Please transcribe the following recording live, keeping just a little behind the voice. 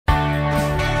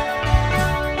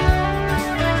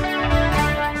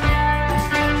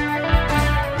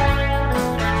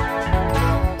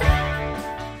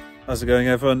How's it going,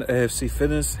 everyone? AFC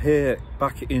Finners here,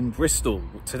 back in Bristol.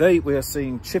 Today we are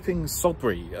seeing Chipping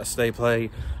Sodbury as they play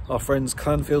our friends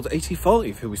Clanfield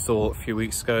 85, who we saw a few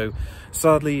weeks ago.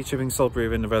 Sadly, Chipping Sodbury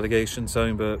are in the relegation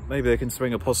zone, but maybe they can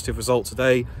swing a positive result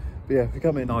today. But yeah, we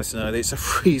come in nice and early. It's a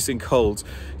freezing cold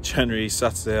January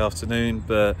Saturday afternoon,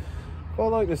 but I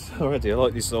like this already. I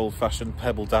like these old-fashioned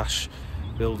pebble dash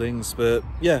buildings, but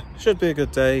yeah, should be a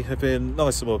good day. They've been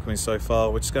nice and welcoming so far.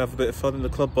 We're just gonna have a bit of fun in the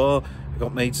club bar. We've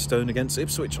got Maidstone against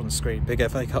Ipswich on the screen, big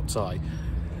FA Cup tie.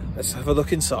 Let's have a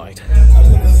look inside.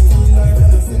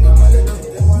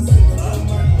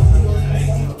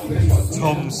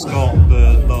 Tom's got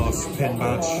the last pin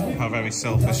badge. How very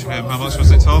selfish of him. How much was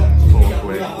it, Tom?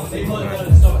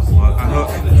 £4. And look,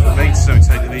 Maidstone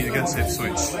take the lead against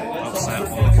Ipswich. Upset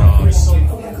on the cards.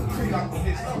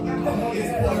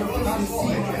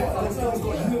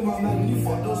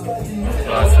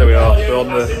 Right, there we are. We're on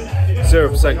the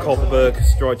 0% Copperberg.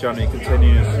 Dry January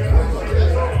continues.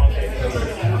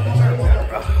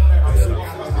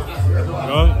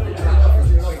 Right.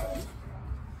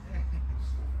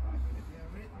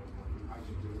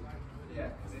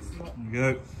 There we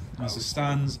go. There's the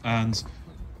stands and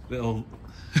little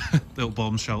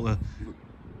bomb shelter.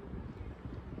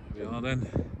 Here we are then.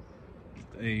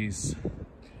 These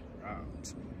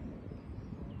round.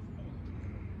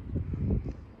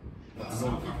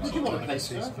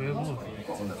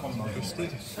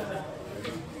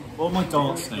 What am I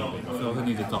dance naming? I feel like I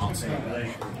need a dance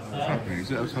name.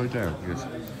 Is it upside down? Yes.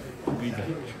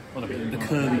 The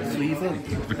curly cleaver?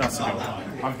 That's a good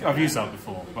one. I've used that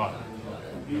before. Right.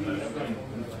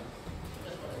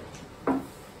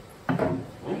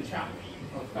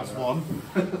 That's one.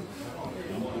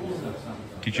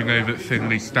 Did you know that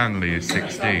Finley Stanley is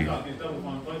 16?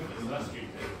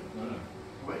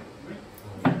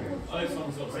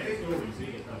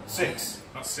 Six.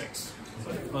 That's six.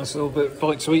 Nice little bit of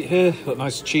bite to eat here. A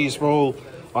nice cheese roll.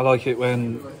 I like it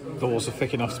when doors are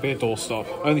thick enough to be a doorstop.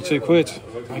 Only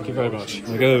 £2. Thank you very much.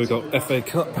 There we go. We've got FA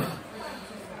Cup.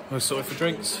 No sorry for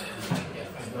drinks.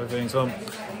 Everything's on.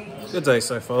 Good day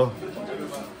so far.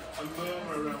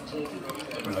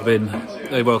 I've been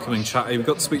very welcoming, chatty. We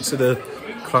got to speak to the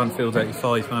Clanfield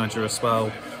 85 manager as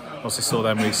well. Obviously saw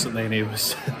them recently and he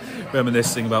was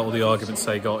reminiscing about all the arguments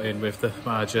they got in with the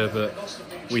manager, but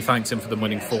we thanked him for them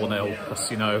winning 4-0.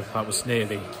 As you know, that was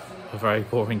nearly a very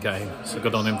boring game, so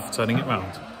good on him for turning it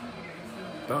round.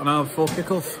 About an hour before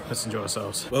kick-off, let's enjoy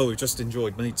ourselves. Well, we've just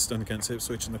enjoyed Maidstone against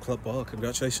Ipswich in the club bar.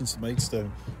 Congratulations to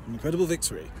Maidstone, an incredible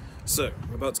victory. So,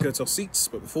 we're about to go to our seats,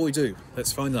 but before we do,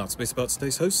 let's find out a bit about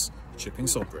today's hosts, Chipping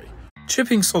Sodbury.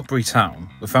 Chipping Sodbury Town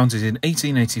were founded in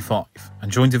 1885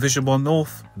 and joined Division 1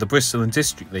 North, the Bristol and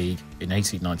District League, in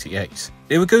 1898.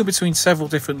 They would go between several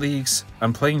different leagues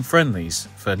and playing friendlies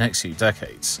for the next few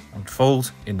decades and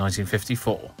fold in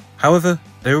 1954. However,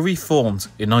 they were reformed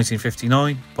in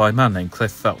 1959 by a man named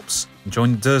Cliff Phelps and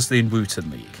joined the Dursley and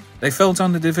Wooton League. They fell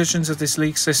down the divisions of this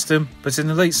league system, but in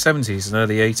the late 70s and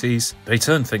early 80s, they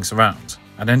turned things around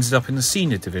and ended up in the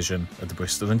senior division of the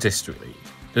Bristol and District League.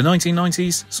 The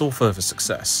 1990s saw further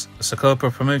success, as the club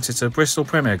were promoted to Bristol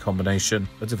Premier Combination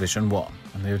of Division 1,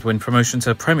 and they would win promotion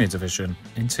to Premier Division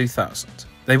in 2000.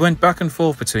 They went back and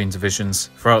forth between divisions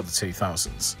throughout the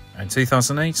 2000s, and in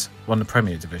 2008 won the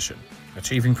Premier Division,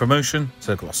 achieving promotion to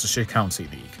the Gloucestershire County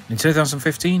League. In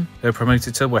 2015, they were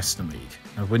promoted to Western League,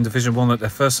 and win Division 1 at their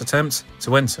first attempt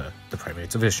to enter the Premier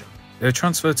Division. They were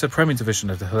transferred to Premier Division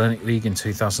of the Hellenic League in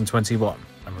 2021,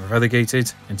 and were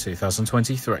relegated in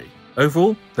 2023.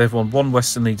 Overall, they've won one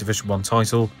Western League Division 1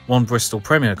 title, one Bristol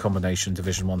Premier Combination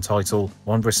Division 1 title,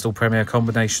 one Bristol Premier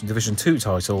Combination Division 2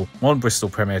 title, one Bristol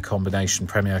Premier Combination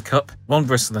Premier Cup, one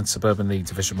Bristol and Suburban League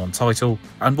Division 1 title,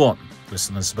 and one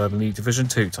Bristol and Suburban League Division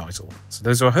 2 title. So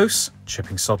those are our hosts,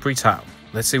 Chipping Sodbury Town.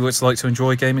 Let's see what it's like to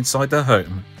enjoy a game inside their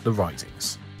home, the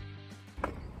Ridings.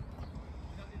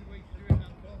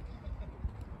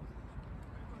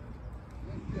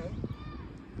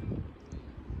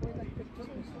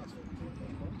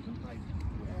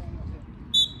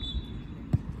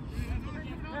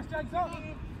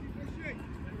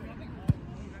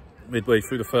 Midway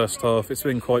through the first half, it's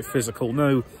been quite physical.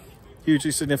 No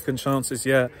hugely significant chances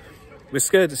yet. We're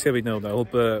scared it's going to be 0-0,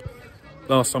 but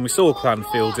last time we saw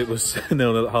Clanfield, it was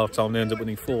 0-0 at half-time. They ended up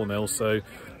winning 4-0, so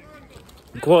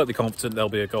I'm quietly confident there'll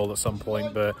be a goal at some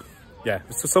point. But yeah,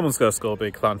 someone's going to score a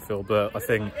big Clanfield, but I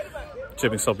think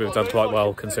Chipping Sodbury have done quite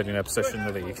well considering their position in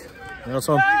the league. You know what,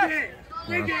 Tom?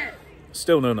 Yeah.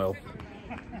 Still 0-0.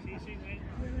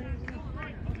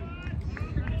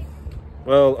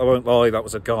 Well, I won't lie, that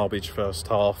was a garbage first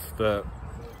half, but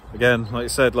again, like I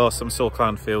said, last time I saw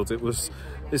Clanfield, it was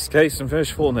this case and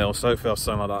finished 4-0, so hopefully I'll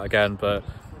something like that again, but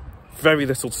very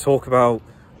little to talk about.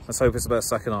 Let's hope it's a better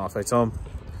second half, eh Tom?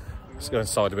 Let's go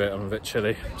inside a bit, I'm a bit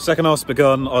chilly. Second half's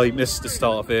begun. I missed the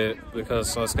start of it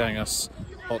because I was getting us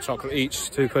hot chocolate each,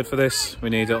 £2 for this. We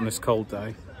need it on this cold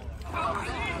day.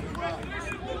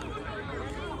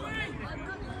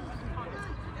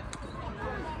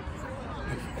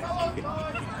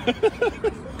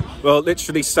 Well,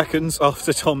 literally seconds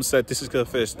after Tom said this is going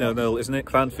to finish 0-0, isn't it?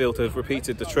 Clanfield have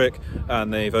repeated the trick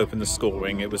and they've opened the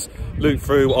scoring. It was looped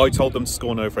through. I told them to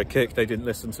score an overhead kick. They didn't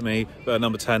listen to me, but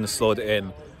number 10 has slid it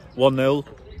in. 1-0.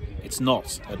 It's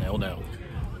not a 0-0.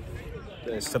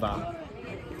 There's to that.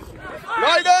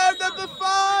 Lino, number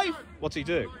 5! What's he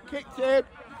do? Kicked him.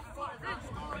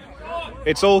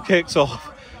 It's all kicked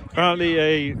off. Apparently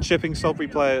a Chipping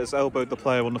Sodbury player has elbowed the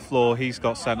player on the floor. He's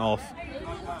got sent off.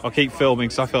 I'll keep filming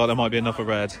because I feel like there might be another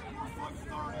red.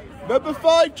 Number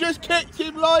 5 just kicked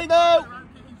him, Lino!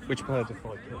 Which player did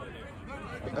I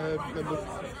kick?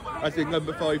 I think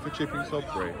number 5 for Chipping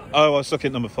Sodbury. Oh, I was looking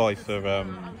at number 5 for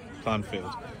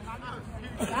Clanfield.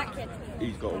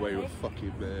 He's got away with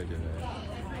fucking murder there.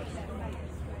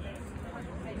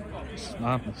 It's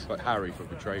madness. It's like Harry from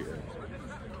the Traitors.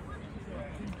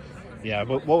 Yeah,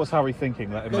 but what was Harry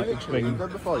thinking? Let him Literally,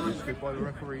 number 5 was stood by the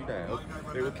referee now.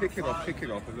 They were kicking off,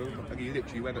 and he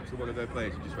literally went up to one of their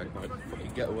players and just went, "No,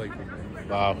 fucking get away from me."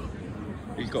 Wow.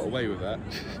 He's got away with that.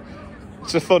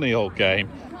 It's a funny old game.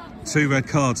 2 red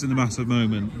cards in the matter of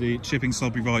moment. The Chipping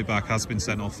Sodbury right back has been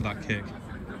sent off for that kick.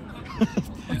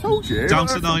 I told you. Down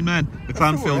to 9 men. The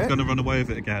Clanfield going to run away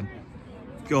with it again.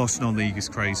 Gosh, non-league is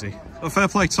crazy. Well, fair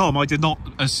play, Tom. I did not,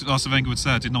 as Arsene Wenger would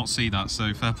say, I did not see that,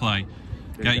 so fair play.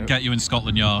 Get you in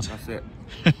Scotland Yard. That's it.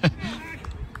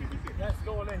 Let's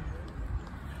go on in.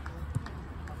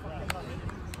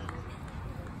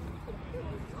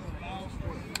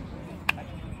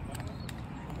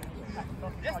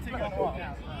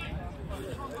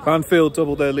 Clanfield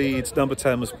doubled their lead. Number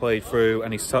 10 was played through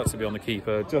and he's tucked to be on the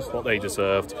keeper. Just what they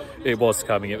deserved. It was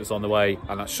coming, it was on the way,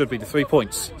 and that should be the 3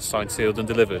 points. Signed, sealed and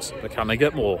delivered. But can they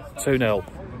get more? 2-0.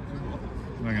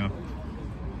 Hang on.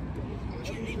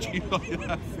 Do you like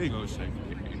that thing I was saying?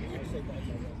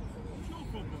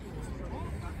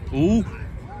 Ooh.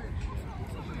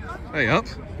 Hey, up.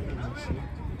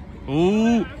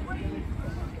 Ooh.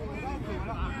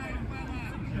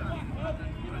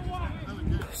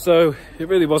 So it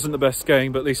really wasn't the best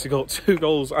game, but at least we got 2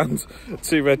 goals and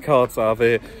 2 red cards out of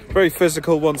it. Very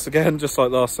physical once again, just like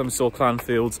last time we saw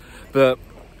Clanfield, but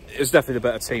it was definitely the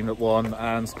better team that won.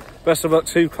 And best of luck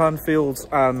to Clanfield,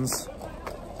 and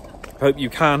hope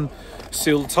you can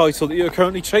seal the title that you're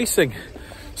currently chasing.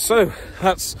 So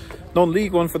that's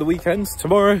non-league one for the weekend.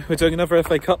 Tomorrow we're doing another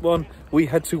FA Cup one. We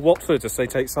head to Watford as they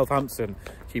take Southampton.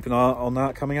 Keep an eye on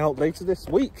that coming out later this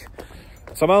week.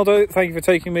 So Aldo, thank you for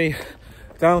taking me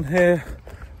down here.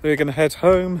 We're going to head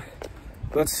home,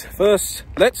 but first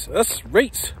let us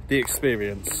rate the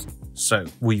experience. So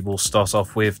we will start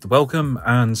off with the welcome,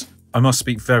 and I must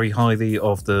speak very highly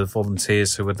of the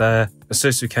volunteers who were there. As soon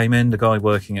as we came in, the guy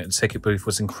working at the ticket booth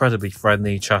was incredibly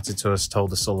friendly, chatted to us,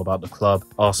 told us all about the club,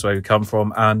 asked where we come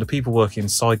from, and the people working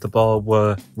inside the bar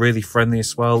were really friendly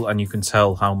as well, and you can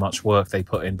tell how much work they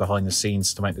put in behind the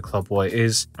scenes to make the club what it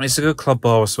is. And it's a good club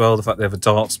bar as well. The fact they have a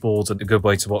darts board and a good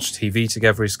way to watch TV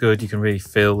together is good. You can really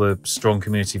feel a strong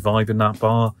community vibe in that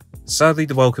bar. Sadly,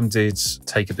 the welcome did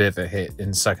take a bit of a hit in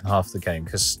the second half of the game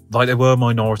because, like, they were a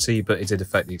minority, but it did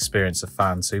affect the experience of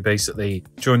fans who basically,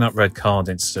 during that red card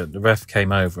incident, the ref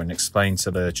came over and explained to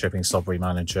the Chipping Sodbury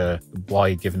manager why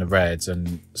he'd given a red,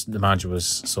 and the manager was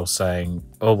sort of saying,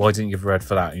 "Oh, why didn't you give a red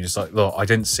for that?" And you're just like, "Look, I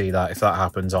didn't see that. If that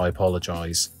happened, I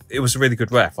apologise." It was a really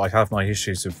good ref. I have my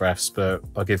issues with refs, but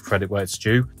I give credit where it's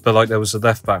due. But like, there was a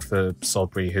left back for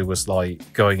Sodbury who was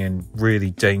like going in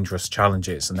really dangerous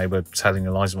challenges, and they were telling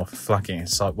Eliza off for flacking.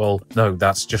 It's like, well, no,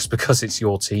 that's just because it's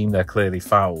your team. They're clearly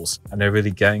fouls, and they're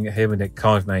really getting at him, and it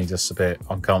kind of made us a bit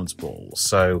uncomfortable.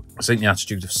 So I think the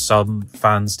attitude of some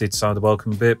fans did sound a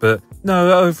welcome a bit, but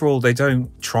no, overall they don't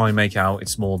try and make out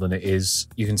it's more than it is.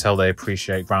 You can tell they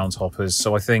appreciate groundhoppers.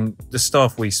 So I think the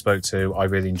staff we spoke to, I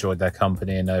really enjoyed their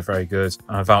company, and they're very good.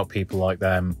 And without people like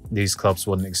them, these clubs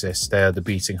wouldn't exist. They're the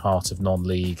beating heart of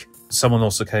non-league. Someone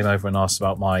also came over and asked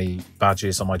about my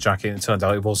badges on my jacket, and it turned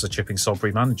out it was a Chipping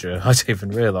Sodbury manager. I didn't even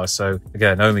realise. So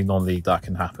again, only non-league that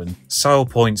can happen. Sour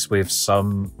points with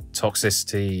some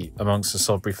toxicity amongst the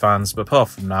Sodbury fans, but apart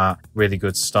from that, really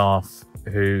good staff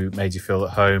who made you feel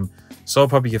at home. So I'll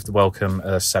probably give the welcome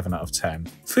a 7 out of 10.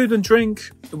 Food and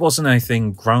drink, It wasn't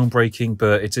anything groundbreaking,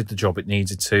 but it did the job it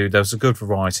needed to. There was a good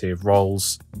variety of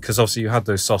rolls, because obviously you had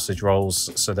those sausage rolls,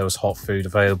 so there was hot food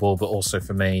available, but also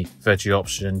for me, veggie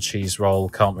option, cheese roll,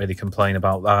 can't really complain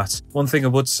about that. One thing I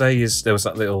would say is there was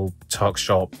that little tuck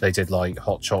shop, they did like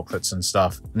hot chocolates and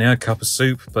stuff, and they had a cup of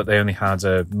soup, but they only had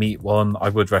a meat one. I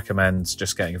would recommend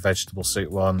just getting a vegetable soup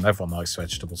one. Everyone likes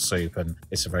vegetable soup, and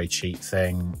it's a very cheap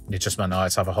thing. It just meant I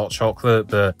had to have a hot chocolate,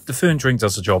 but the food and drink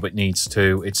does the job it needs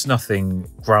to. It's nothing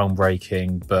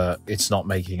groundbreaking, but it's not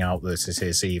making out that it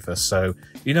is either. So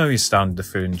you know your standard of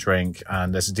food and drink,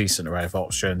 and there's a decent array of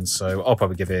options. So I'll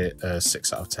probably give it a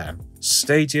 6 out of 10.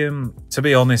 Stadium, to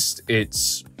be honest,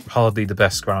 it's hardly the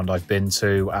best ground I've been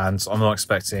to, and I'm not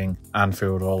expecting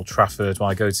Anfield or Old Trafford when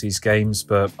I go to these games,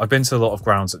 but I've been to a lot of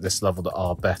grounds at this level that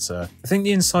are better. I think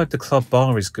the inside the club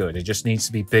bar is good, it just needs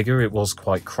to be bigger. It was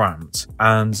quite cramped,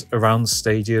 and around the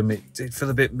stadium it did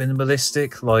feel a bit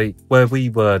minimalistic. Like where we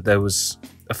were, there was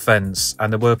a fence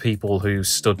and there were people who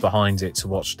stood behind it to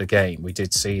watch the game. We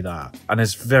did see that, and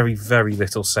there's very, very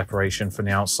little separation from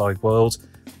the outside world.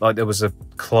 Like there was a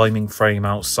climbing frame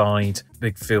outside,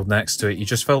 big field next to it. You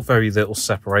just felt very little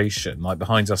separation. Like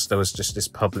behind us, there was just this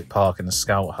public park and a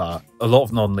scout hut. A lot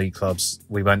of non-league clubs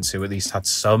we went to at least had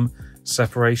some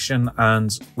separation,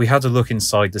 and we had a look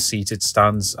inside the seated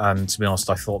stands, and to be honest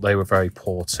I thought they were very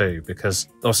poor too, because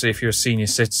obviously if you're a senior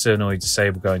citizen or you're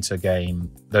disabled going to a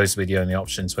game, those were the only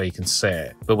options where you can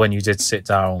sit. But when you did sit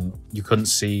down, you couldn't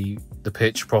see the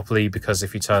pitch properly, because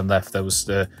if you turned left there was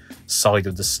the side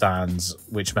of the stands,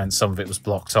 which meant some of it was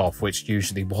blocked off, which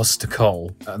usually was the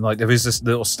goal. And like there is this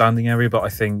little standing area, but I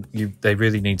think they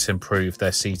really need to improve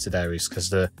their seated areas,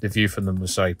 because the view from them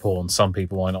was very poor, and some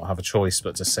people might not have a choice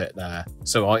but to sit there.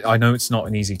 So I know it's not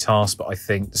an easy task, but I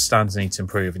think the stands need to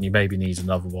improve, and you maybe need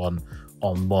another one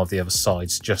on one of the other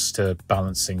sides just to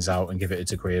balance things out and give it a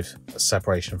degree of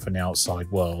separation from the outside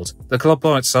world. The club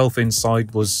bar itself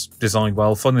inside was designed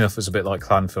well. Funnily enough, it was a bit like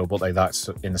Clanfield. What they lacked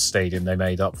in the stadium, they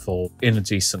made up for in a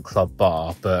decent club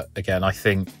bar. But again, I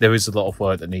think there is a lot of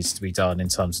work that needs to be done in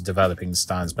terms of developing the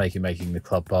stands, making the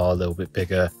club bar a little bit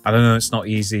bigger. I don't know, it's not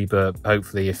easy, but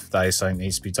hopefully if that is something that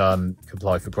needs to be done,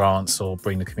 apply for grants or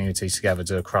bring the community together,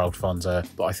 do a crowdfunder.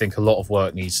 But I think a lot of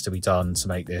work needs to be done to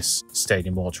make this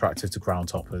stadium more attractive to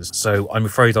groundhoppers. So I'm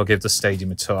afraid I'll give the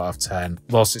stadium a 2 out of 10.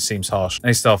 Whilst it seems harsh,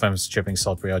 any staff members of Chipping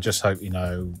Sodbury, I just hope you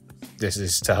know this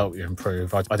is to help you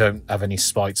improve. I don't have any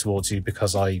spite towards you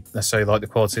because I necessarily like the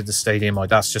quality of the stadium.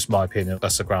 That's just my opinion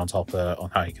as a groundhopper on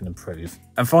how you can improve.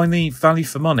 And finally, value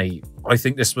for money. I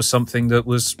think this was something that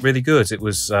was really good. It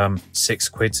was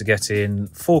 £6 to get in,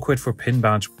 £4 for a pin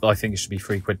badge. I think it should be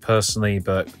 £3 personally,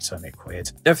 but it's only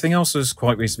 £1. Everything else was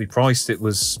quite reasonably priced. It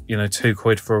was, you know,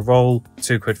 £2 for a roll,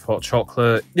 £2 for hot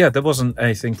chocolate. Yeah, there wasn't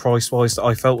anything price-wise that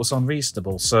I felt was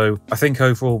unreasonable. So I think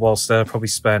overall, whilst there, I probably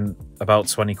spent about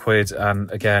 £20. And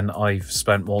again, I've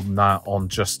spent more than that on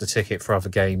just the ticket for other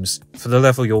games. For the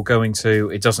level you're going to,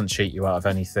 it doesn't cheat you out of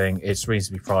anything. It's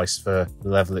reasonably priced for the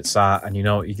level it's at, and you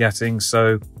know what you're getting.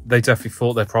 So they definitely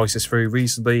thought their prices through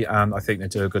reasonably, and I think they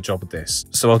do a good job with this.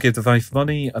 So I'll give the value for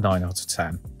money a 9 out of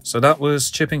 10. So that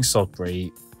was Chipping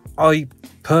Sodbury. I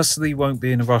personally won't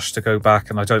be in a rush to go back,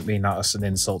 and I don't mean that as an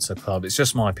insult to the club. It's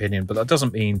just my opinion, but that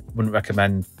doesn't mean I wouldn't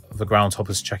recommend the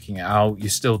groundhoppers checking it out. You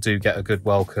still do get a good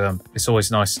welcome. It's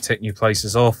always nice to tick new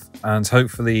places off, and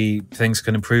hopefully things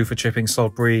can improve for Chipping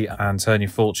Sodbury and turn your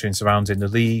fortunes around in the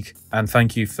league. And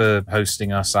thank you for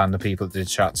hosting us and the people that did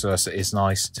chat to us. It is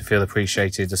nice to feel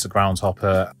appreciated as a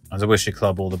groundhopper, and I wish your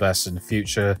club all the best in the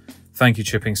future. Thank you,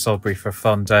 Chipping Sodbury, for a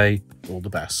fun day. All the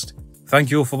best. Thank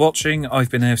you all for watching. I've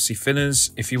been AFC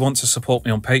Finners. If you want to support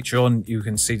me on Patreon, you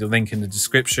can see the link in the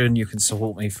description. You can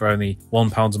support me for only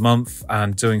 £1 a month,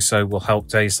 and doing so will help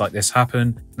days like this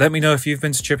happen. Let me know if you've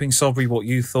been to Chipping Sodbury, what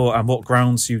you thought, and what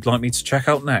grounds you'd like me to check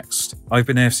out next. I've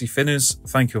been AFC Finners.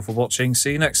 Thank you all for watching.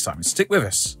 See you next time, and stick with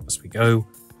us as we go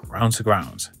ground to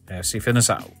ground. AFC Finners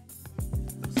out.